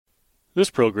This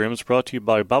program is brought to you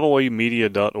by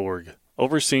BibleWayMedia.org,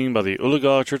 overseen by the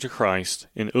Oologah Church of Christ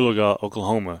in Oologah,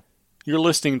 Oklahoma. You're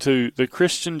listening to The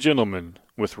Christian Gentleman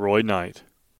with Roy Knight.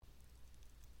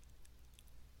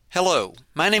 Hello,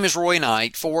 my name is Roy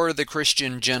Knight for The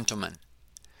Christian Gentleman.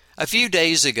 A few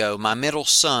days ago, my middle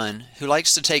son, who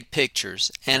likes to take pictures,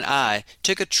 and I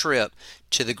took a trip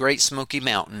to the Great Smoky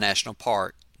Mountain National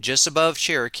Park, just above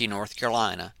Cherokee, North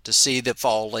Carolina, to see the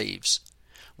fall leaves.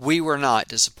 We were not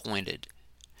disappointed.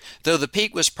 Though the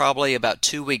peak was probably about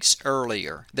 2 weeks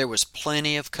earlier, there was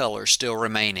plenty of color still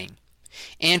remaining.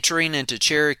 Entering into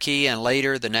Cherokee and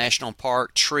later the national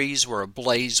park, trees were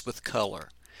ablaze with color.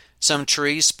 Some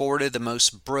trees sported the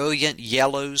most brilliant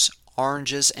yellows,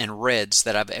 oranges, and reds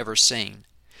that I've ever seen.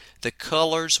 The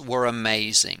colors were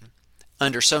amazing.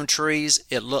 Under some trees,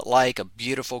 it looked like a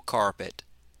beautiful carpet.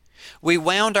 We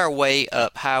wound our way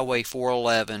up Highway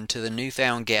 411 to the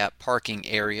Newfound Gap parking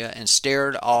area and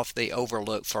stared off the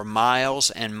overlook for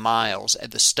miles and miles at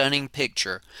the stunning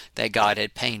picture that God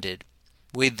had painted.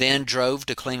 We then drove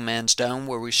to Clingman's Dome,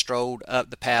 where we strolled up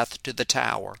the path to the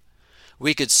tower.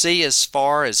 We could see as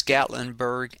far as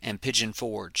Gatlinburg and Pigeon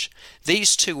Forge.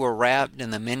 These two were wrapped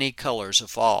in the many colors of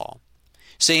fall.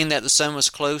 Seeing that the sun was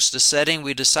close to setting,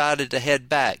 we decided to head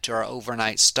back to our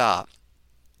overnight stop.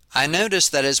 I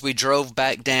noticed that as we drove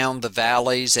back down the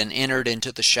valleys and entered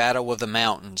into the shadow of the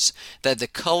mountains, that the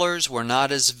colors were not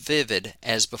as vivid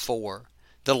as before.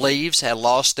 The leaves had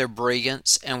lost their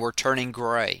brilliance and were turning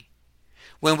gray.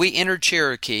 When we entered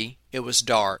Cherokee, it was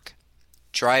dark.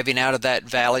 Driving out of that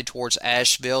valley towards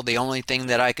Asheville, the only thing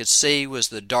that I could see was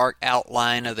the dark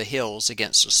outline of the hills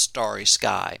against a starry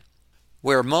sky.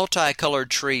 Where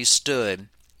multicolored trees stood,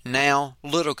 now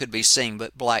little could be seen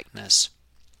but blackness.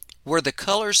 Were the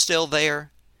colors still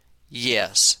there?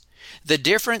 Yes. The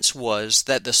difference was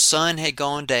that the sun had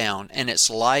gone down and its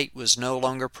light was no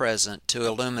longer present to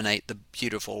illuminate the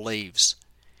beautiful leaves.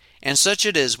 And such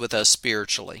it is with us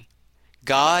spiritually.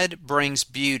 God brings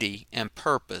beauty and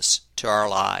purpose to our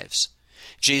lives.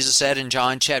 Jesus said in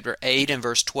John chapter 8 and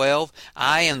verse 12,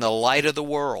 "I am the light of the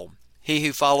world. He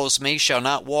who follows me shall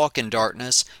not walk in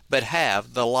darkness, but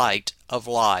have the light of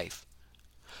life."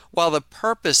 While the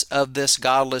purpose of this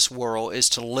godless world is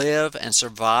to live and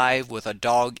survive with a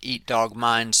dog-eat-dog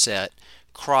mindset,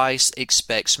 Christ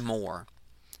expects more.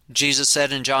 Jesus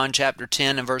said in John chapter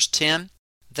 10 and verse 10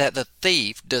 that the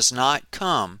thief does not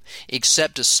come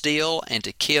except to steal and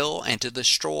to kill and to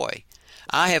destroy.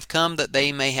 I have come that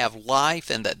they may have life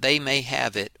and that they may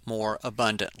have it more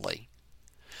abundantly.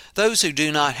 Those who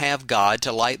do not have God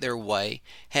to light their way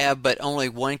have but only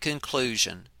one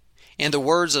conclusion. In the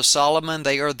words of Solomon,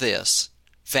 they are this: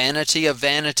 "Vanity of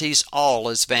vanities, all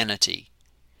is vanity."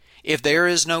 If there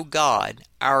is no God,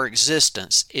 our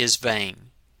existence is vain.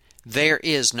 There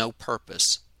is no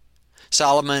purpose.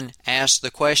 Solomon asked the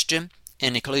question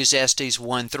in Ecclesiastes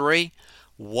 1:3,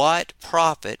 "What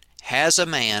profit has a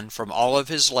man from all of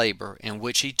his labor in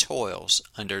which he toils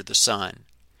under the sun?"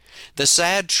 The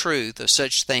sad truth of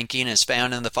such thinking is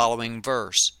found in the following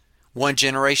verse: "One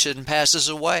generation passes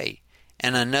away,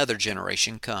 and another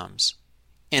generation comes."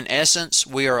 In essence,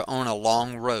 we are on a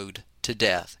long road to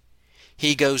death.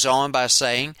 He goes on by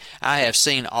saying, "I have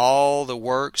seen all the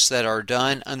works that are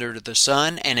done under the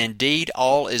sun, and indeed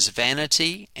all is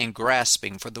vanity and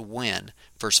grasping for the wind."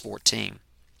 Verse 14.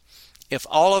 If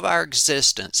all of our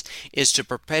existence is to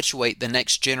perpetuate the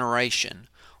next generation,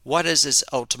 what is its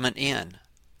ultimate end?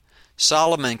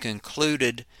 Solomon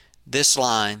concluded this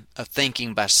line of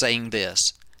thinking by saying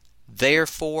this: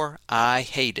 "Therefore I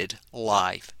hated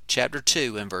life." Chapter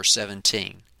 2 and verse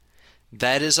 17.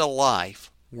 That is a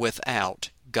life without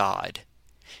God.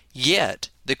 Yet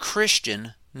the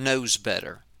Christian knows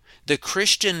better. The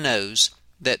Christian knows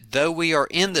that though we are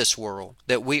in this world,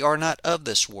 that we are not of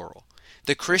this world.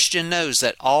 The Christian knows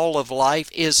that all of life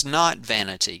is not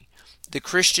vanity. The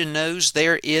Christian knows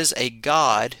there is a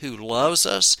God who loves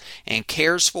us and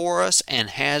cares for us and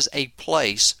has a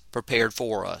place prepared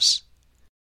for us.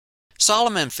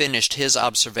 Solomon finished his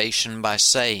observation by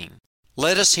saying,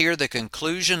 "Let us hear the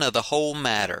conclusion of the whole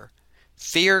matter.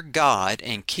 Fear God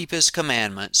and keep His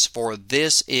commandments, for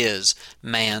this is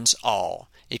man's all."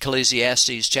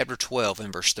 Ecclesiastes chapter 12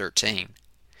 and verse 13.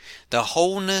 The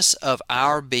wholeness of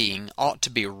our being ought to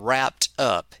be wrapped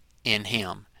up in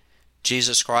Him.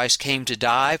 Jesus Christ came to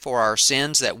die for our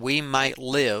sins that we might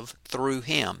live through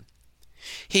Him.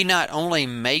 He not only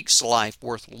makes life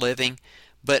worth living,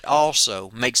 but also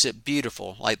makes it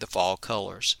beautiful like the fall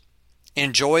colors.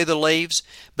 Enjoy the leaves,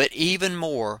 but even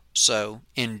more so,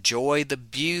 enjoy the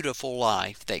beautiful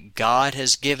life that God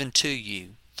has given to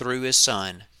you through His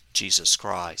Son, Jesus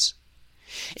Christ.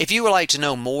 If you would like to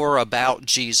know more about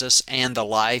Jesus and the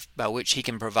life by which he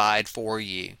can provide for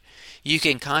you, you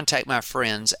can contact my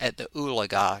friends at the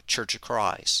Ulaga Church of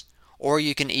Christ, or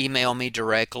you can email me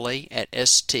directly at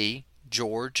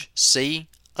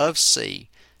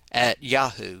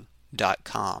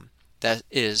stgeorgec@yahoo.com. That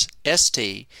is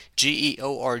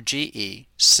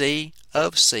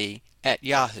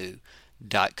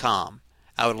stgeorgec@yahoo.com.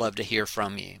 I would love to hear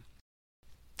from you.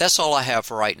 That's all I have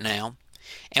for right now.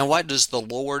 And what does the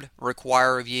Lord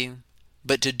require of you?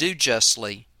 But to do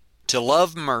justly, to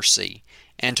love mercy,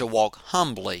 and to walk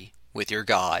humbly with your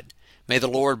God. May the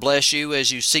Lord bless you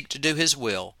as you seek to do His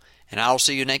will, and I'll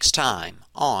see you next time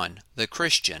on The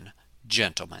Christian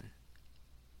Gentleman.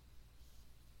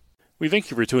 We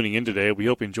thank you for tuning in today. We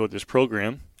hope you enjoyed this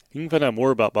program. You can find out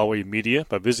more about Bible Way Media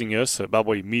by visiting us at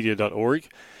biblewaymedia.org.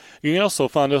 You can also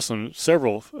find us on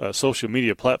several social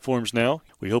media platforms now.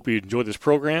 We hope you enjoyed this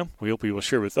program. We hope you will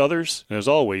share with others. And as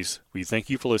always, we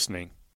thank you for listening.